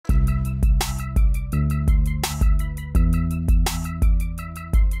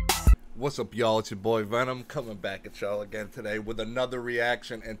What's up, y'all? It's your boy Venom coming back at y'all again today with another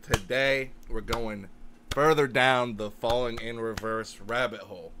reaction, and today we're going further down the Falling in Reverse rabbit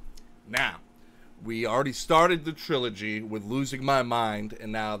hole. Now, we already started the trilogy with Losing My Mind,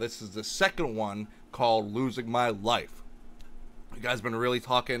 and now this is the second one called Losing My Life. You guys been really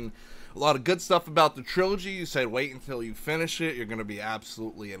talking a lot of good stuff about the trilogy. You said wait until you finish it. You're going to be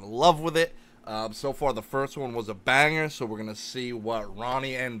absolutely in love with it. So far, the first one was a banger, so we're going to see what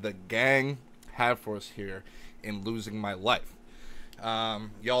Ronnie and the gang have for us here in Losing My Life.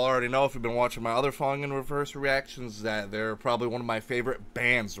 Y'all already know, if you've been watching my other Falling in Reverse reactions, that they're probably one of my favorite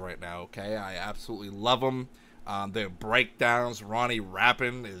bands right now, okay? I absolutely love them. Their breakdowns, Ronnie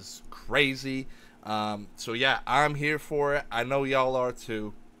rapping is crazy. So yeah, I'm here for it. I know y'all are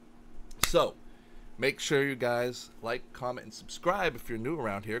too. So, make sure you guys like, comment, and subscribe if you're new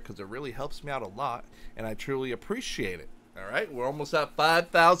around here, because it really helps me out a lot, and I truly appreciate it. Alright, we're almost at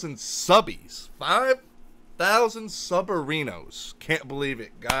 5,000 subbies. 5,000 subberinos. Can't believe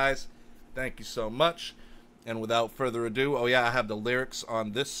it, guys. Thank you so much. And without further ado, oh yeah, I have the lyrics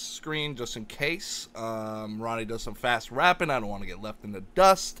on this screen just in case. Ronnie does some fast rapping. I don't want to get left in the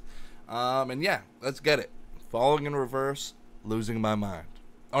dust. And yeah, let's get it. Falling in Reverse, Losing My Mind.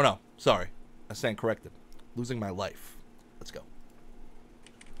 Oh no, sorry. I stand corrected. Losing My Life. Let's go.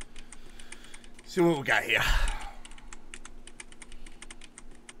 See what we got here.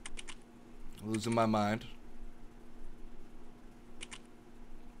 Losing My Mind.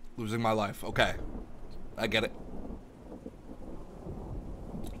 Losing My Life. Okay. I get it.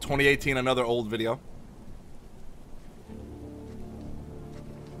 2018, another old video.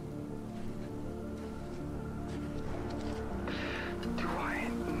 Do I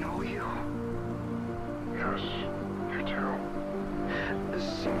know you? Yes, you do. This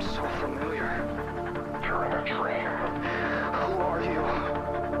seems so familiar. You're in a dream. Who are you?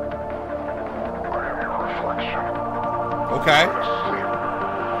 I am your reflection. Okay. I've been asleep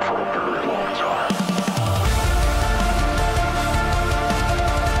for a very long time.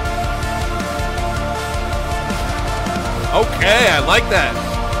 Okay, I like that.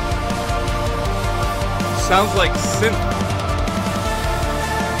 Sounds like synth.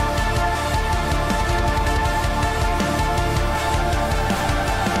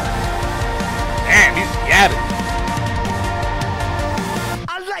 Man, he's yadding.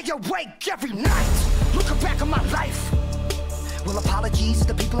 I lay awake every night, looking back on my life. Well, apologies to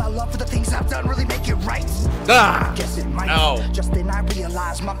the people I love for the things I've done really make it right. Ah, I guess it might. no. Just then I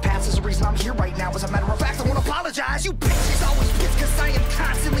realized my past is the reason I'm here right now. As a matter of fact, I won't apologize. You bitches always pissed because I am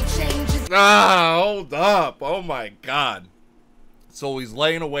constantly changing. Ah, hold up. Oh my god. So he's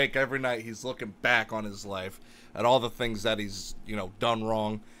laying awake every night. He's looking back on his life at all the things that he's, done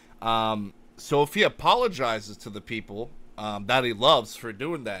wrong. So if he apologizes to the people that he loves for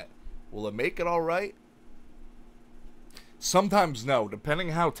doing that, will it make it all right? Sometimes no, depending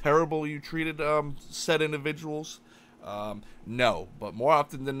how terrible you treated said individuals. No, but more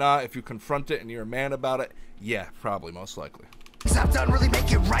often than not, if you confront it and you're a man about it, yeah, probably, most likely. I've done really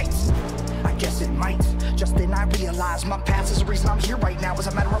make it right. I guess it might. Just then I realized my past is the reason I'm here right now. As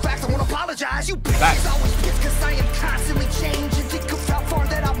a matter of fact, I won't apologize. You bitches always pissed because I am constantly changing. Think of how far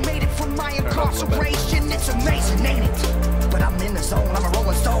that I've made it from my incarceration. It's amazing, ain't it? But I'm in the zone. I'm a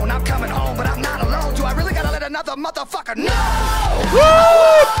rolling stone. I'm coming home, but I'm not alone. Do I really gotta let another motherfucker know?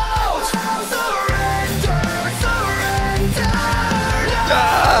 Woo! Surrender, surrender.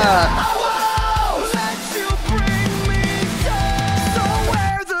 Ah!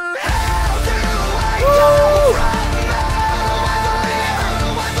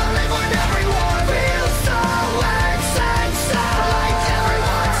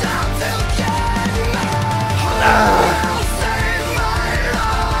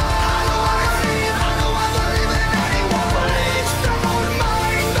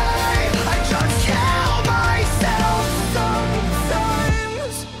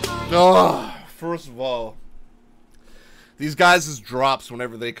 Oh, first of all, these guys' drops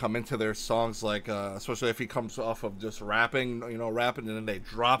whenever they come into their songs, like especially if he comes off of just rapping, rapping, and then they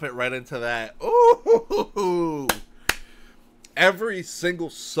drop it right into that. Ooh, every single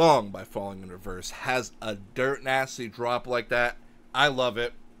song by Falling in Reverse has a dirt nasty drop like that. I love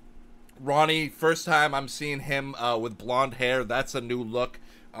it. Ronnie, first time I'm seeing him with blonde hair. That's a new look.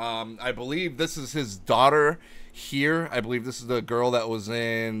 I believe this is his daughter here. I believe this is the girl that was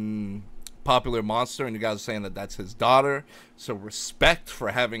in Popular Monster, and you guys are saying that that's his daughter. So respect for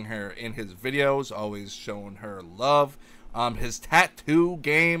having her in his videos, always showing her love. His tattoo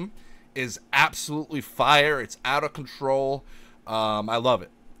game is absolutely fire. It's out of control. I love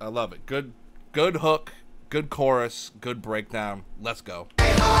it. I love it. Good hook, Good chorus, good breakdown. Let's go.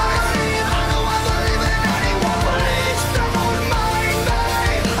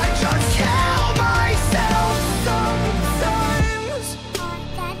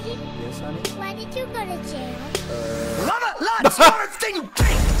 Why did you go to jail? I'm a lot smarter than you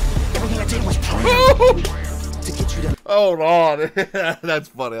think. Everything I did was planned to get you to. Hold on. That's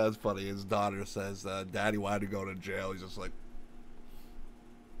funny. That's funny. His daughter says, Daddy, why'd you go to jail? He's just like,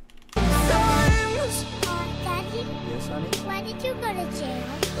 Daddy? Yes, honey? Why did you go to jail?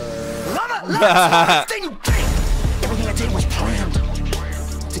 I'm a lot smarter than you think. Everything I did was planned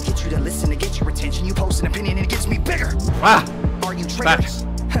to get you to listen, to get your attention. You post an opinion and it gets me bigger. Are you triggered?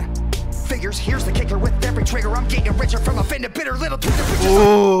 Figures, here's the kicker. With every trigger, I'm getting richer from offended, bitter little Twitter.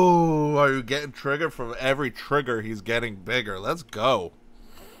 Ooh, are you getting triggered from every trigger? He's getting bigger. Let's go.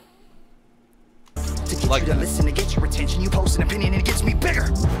 To get you to listen, to get your attention. You post an opinion and it gets me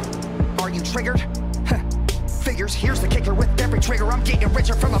bigger. Are you triggered? Figures, here's the kicker. With every trigger, I'm getting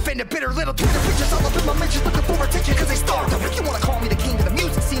richer from offended, bitter little Twitter pictures. All up in my mentions looking for attention because they starved them. If you want to call me the king of the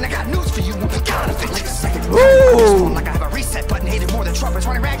music scene, I got news for you. Gotta fit like a second. Like I have a reset button, hated more than trumpets.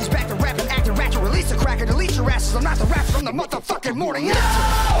 Running rags back to rapping, acting ratchet. Release a cracker, delete your asses. I'm not the rapper, I'm the motherfucking morning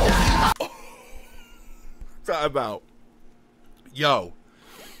after. Time out. Yo,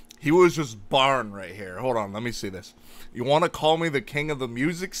 he was just barring right here. Hold on, let me see this. You want to call me the king of the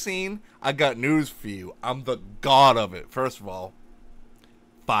music scene? I got news for you. I'm the god of it. First of all,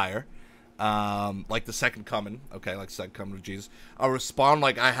 fire. Like the second coming. Okay, like second coming of Jesus. I'll respond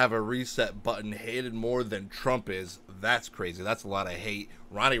like I have a reset button, hated more than Trump is. That's crazy. That's a lot of hate.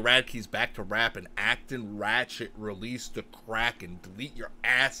 Ronnie Radke's back to rapping, acting ratchet, release the crack, and delete your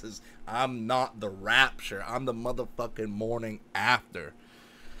asses. I'm not the rapture. I'm the motherfucking morning after.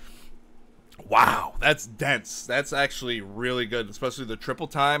 Wow, that's dense. That's actually really good, especially the triple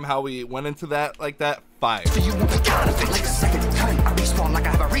time, how we went into that like that. Fire. Do you gotta fit like a second time? I respawn like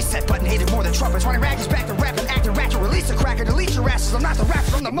I have a reset button, hated more than trumpets. Running rags back to rapping, acting ratchet. Release a cracker, delete your asses. I'm not the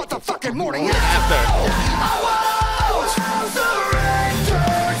rapper, I'm the motherfucking morning after. I won't surrender.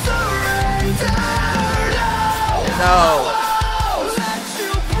 No.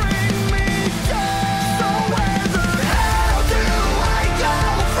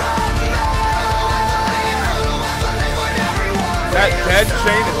 That dead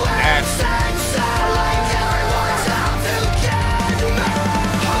chain is nasty.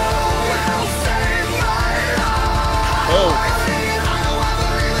 Oh.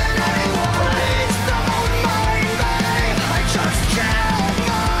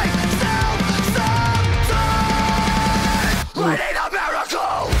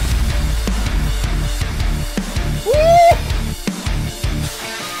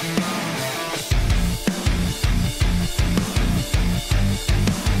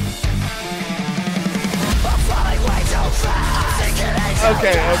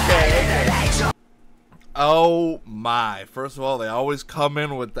 Okay. Oh my. First of all, they always come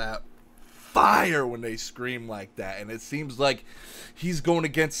in with that fire when they scream like that. And it seems like he's going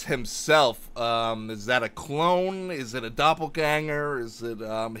against himself. Is that a clone? Is it a doppelganger? Is it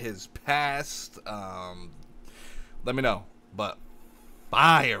his past? Let me know. But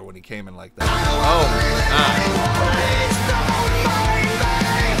fire when he came in like that. Oh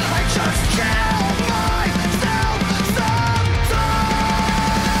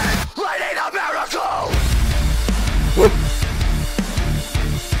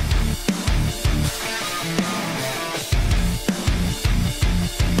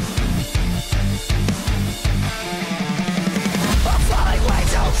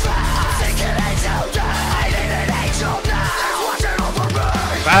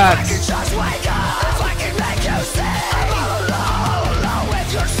Just wake up if I can make you see I'm all alone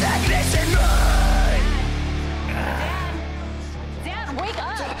with your sadness in me. Dad, wake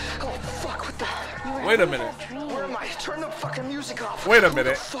up. Oh fuck, what the? Wait a minute. Where am I? Turn the fucking music off. Wait a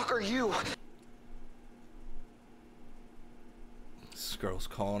minute. Who the fuck are you? This girl's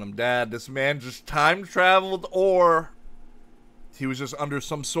calling him dad. This man just time traveled, or he was just under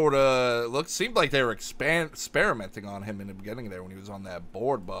some sort of seemed like they were experimenting on him in the beginning there when he was on that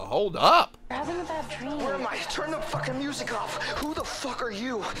board. But hold up. You're having a bad dream. Where am I? Turn the fucking music off. Who the fuck are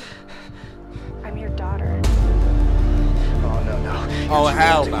you? I'm your daughter. Oh no. Oh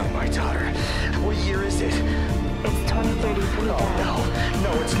hell no. My daughter. What year is it? It's 2033. Oh no.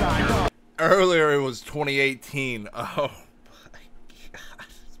 No, it's not. No. Earlier it was 2018. Oh my god.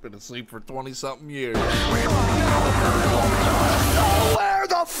 He's been asleep for 20-something years. Where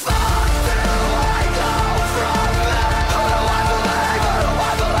the fuck do I go from there? Who do I believe? Who do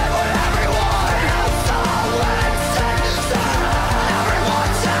I believe when everyone else always says that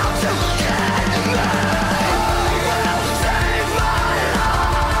everyone's out to get me?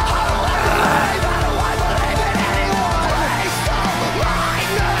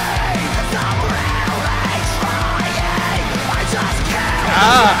 Oh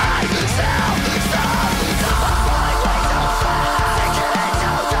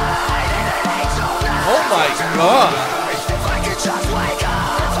my god. If I could just wake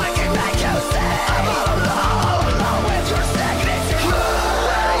up, if I could make you see, I'm all alone with your sickness. You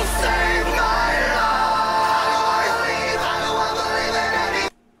will save my life. I don't believe in any.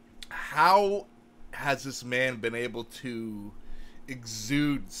 How has this man been able to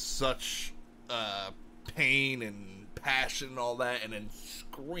exude such pain and passion and all that, and then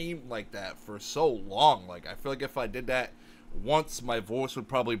scream like that for so long? Like, I feel like if I did that once, my voice would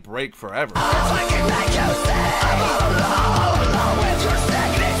probably break forever. If I could make you see, I'm all alone with your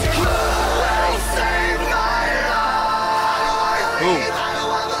sickness. You will save my life. Ooh. I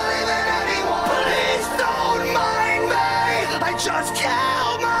don't believe in anyone. Please don't mind me. I just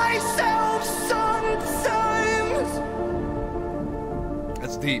kill myself sometimes.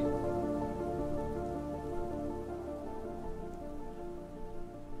 That's deep.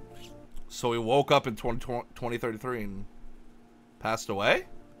 So he woke up in 2033 and passed away?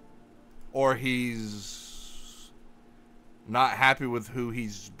 Or he's not happy with who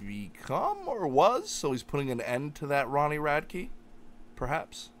he's become or was, so he's putting an end to that Ronnie Radke?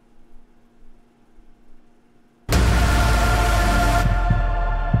 Perhaps?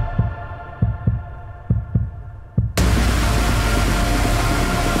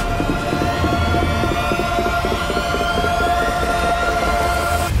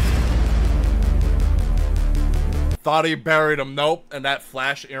 Thought he buried him. Nope. And that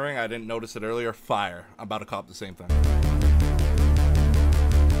flash earring, I didn't notice it earlier. Fire. I'm about to cop the same thing.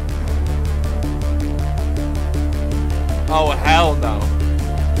 Oh, hell no.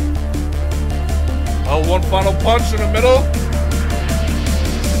 Oh, one final punch in the middle.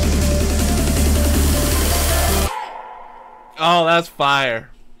 Oh, that's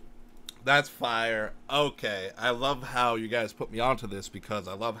fire. That's fire. Okay. I love how you guys put me onto this because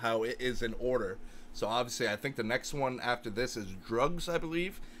I love how it is in order. So obviously, I think the next one after this is Drugs, I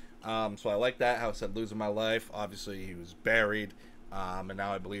believe. So I like that, how it said Losing My Life. Obviously, he was buried. And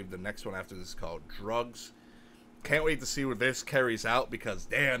now I believe the next one after this is called Drugs. Can't wait to see where this carries out because,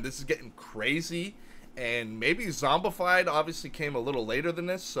 damn, this is getting crazy. And maybe Zombified obviously came a little later than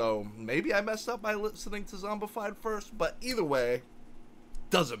this. So maybe I messed up by listening to Zombified first. But either way,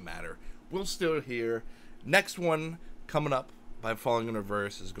 doesn't matter. We're still here. Next one coming up by Falling in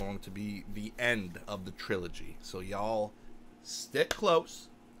Reverse is going to be the end of the trilogy. So y'all stick close.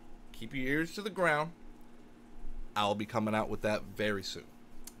 Keep your ears to the ground. I'll be coming out with that very soon.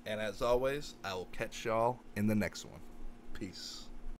 And as always, I will catch y'all in the next one. Peace.